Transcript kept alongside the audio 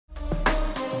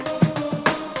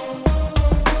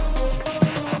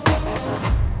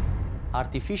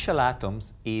artificial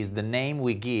atoms is the name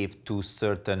we give to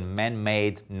certain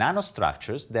man-made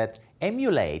nanostructures that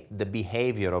emulate the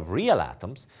behavior of real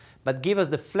atoms, but give us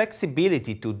the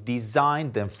flexibility to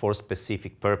design them for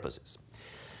specific purposes.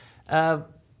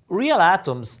 Real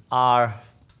atoms are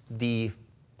the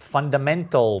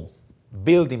fundamental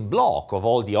building block of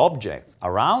all the objects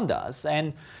around us,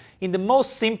 and in the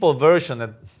most simple version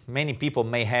that many people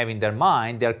may have in their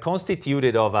mind, they're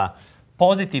constituted of a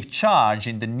positive charge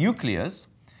in the nucleus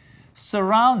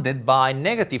surrounded by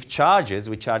negative charges,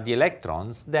 which are the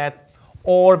electrons that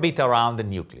orbit around the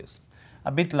nucleus,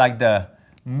 a bit like the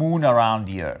moon around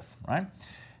the Earth, right?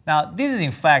 Now, this is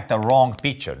in fact a wrong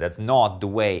picture. That's not the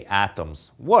way atoms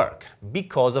work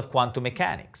because of quantum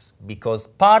mechanics, because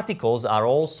particles are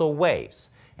also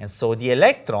waves. And so the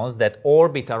electrons that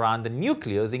orbit around the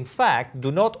nucleus, in fact,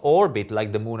 do not orbit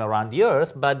like the moon around the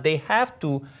Earth, but they have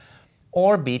to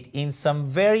orbit in some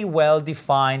very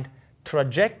well-defined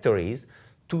trajectories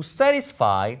to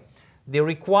satisfy the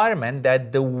requirement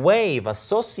that the wave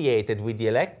associated with the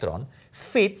electron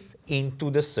fits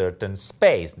into the certain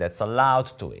space that's allowed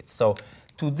to it. So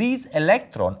to this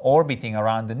electron orbiting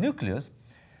around the nucleus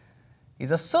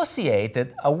is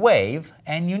associated a wave,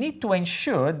 and you need to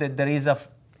ensure that there is an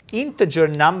integer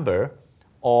number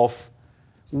of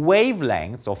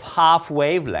wavelengths, of half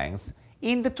wavelengths,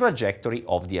 in the trajectory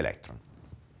of the electron.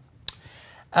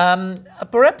 A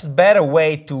perhaps better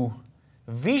way to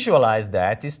visualize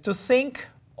that is to think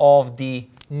of the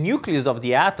nucleus of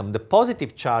the atom, the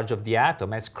positive charge of the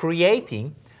atom, as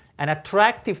creating an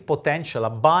attractive potential, a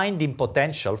binding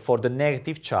potential for the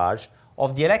negative charge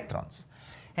of the electrons.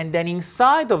 And then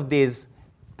inside of this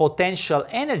potential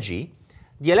energy,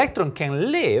 the electron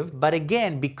can live, but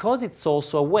again, because it's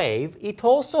also a wave, it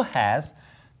also has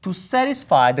to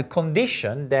satisfy the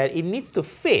condition that it needs to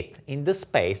fit in the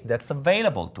space that's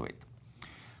available to it.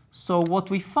 So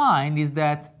what we find is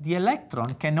that the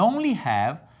electron can only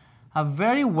have a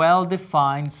very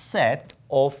well-defined set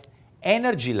of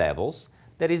energy levels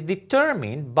that is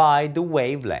determined by the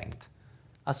wavelength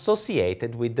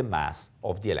associated with the mass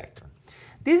of the electron.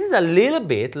 This is a little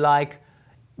bit like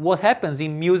what happens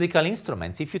in musical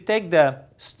instruments. If you take the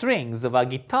strings of a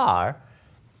guitar,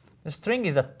 the string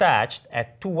is attached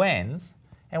at two ends,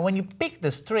 and when you pick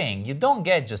the string, you don't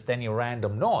get just any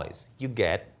random noise. You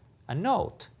get a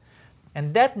note.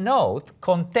 And that note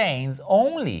contains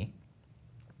only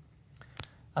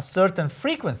a certain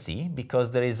frequency, because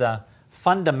there is a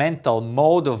fundamental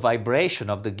mode of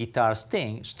vibration of the guitar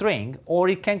string, or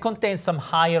it can contain some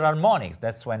higher harmonics.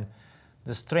 That's when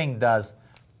the string does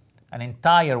an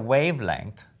entire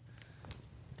wavelength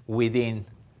within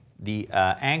the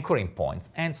anchoring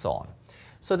points, and so on.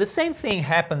 So the same thing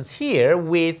happens here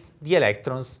with the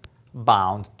electrons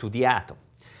bound to the atom.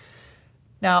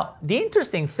 Now, the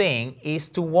interesting thing is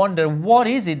to wonder what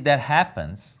is it that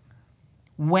happens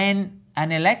when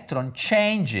an electron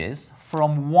changes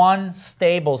from one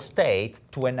stable state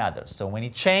to another. So when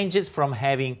it changes from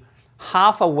having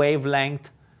half a wavelength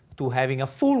to having a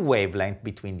full wavelength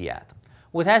between the atoms.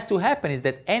 What has to happen is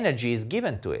that energy is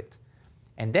given to it.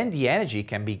 And then the energy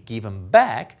can be given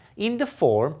back in the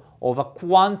form of a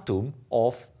quantum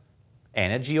of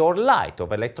energy or light,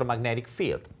 of electromagnetic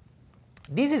field.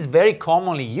 This is very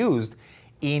commonly used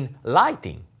in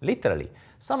lighting, literally.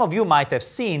 Some of you might have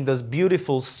seen those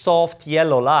beautiful soft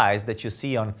yellow lights that you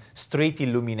see on street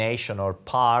illumination or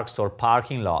parks or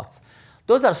parking lots.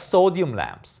 Those are sodium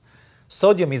lamps.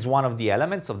 Sodium is one of the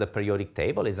elements of the periodic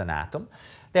table, is an atom,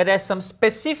 that has some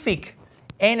specific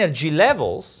energy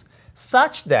levels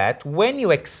such that when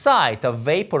you excite a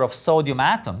vapor of sodium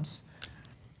atoms,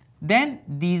 then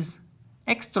this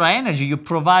extra energy you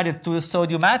provided to the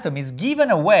sodium atom is given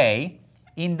away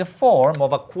in the form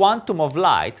of a quantum of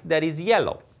light that is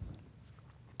yellow.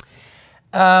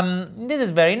 This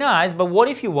is very nice, but what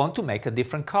if you want to make a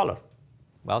different color?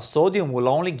 Well, sodium will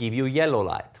only give you yellow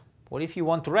light. What if you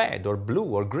want red or blue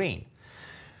or green?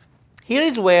 Here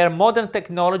is where modern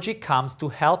technology comes to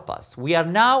help us. We are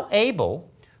now able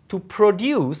to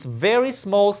produce very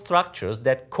small structures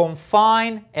that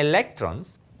confine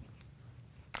electrons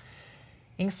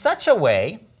in such a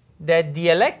way that the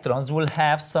electrons will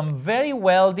have some very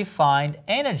well-defined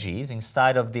energies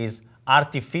inside of these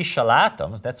artificial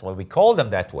atoms. That's why we call them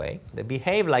that way. They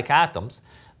behave like atoms,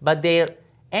 but their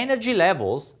energy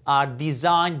levels are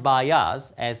designed by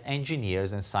us as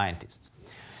engineers and scientists.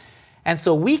 And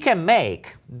so we can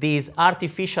make these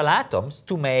artificial atoms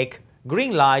to make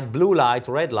green light, blue light,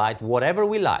 red light, whatever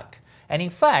we like. And in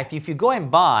fact, if you go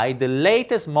and buy the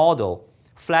latest model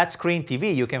flat screen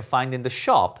TV you can find in the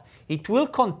shop, it will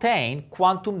contain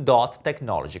quantum dot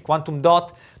technology. Quantum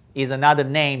dot is another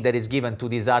name that is given to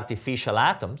these artificial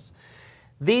atoms.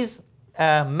 These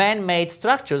man-made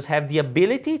structures have the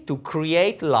ability to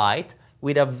create light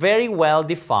with a very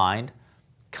well-defined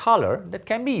color that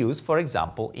can be used, for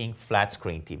example, in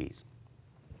flat-screen TVs.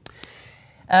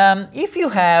 If you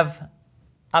have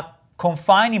a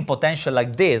confining potential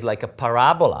like this, like a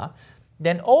parabola,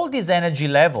 then all these energy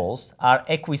levels are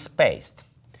equispaced.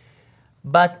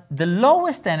 But the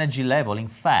lowest energy level, in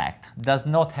fact, does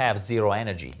not have zero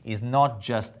energy, is not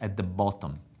just at the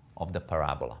bottom of the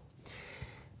parabola.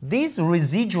 This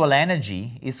residual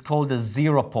energy is called a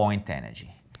zero-point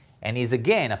energy, and is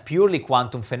again a purely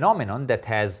quantum phenomenon that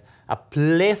has a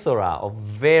plethora of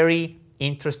very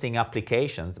interesting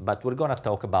applications, but we're going to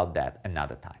talk about that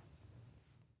another time.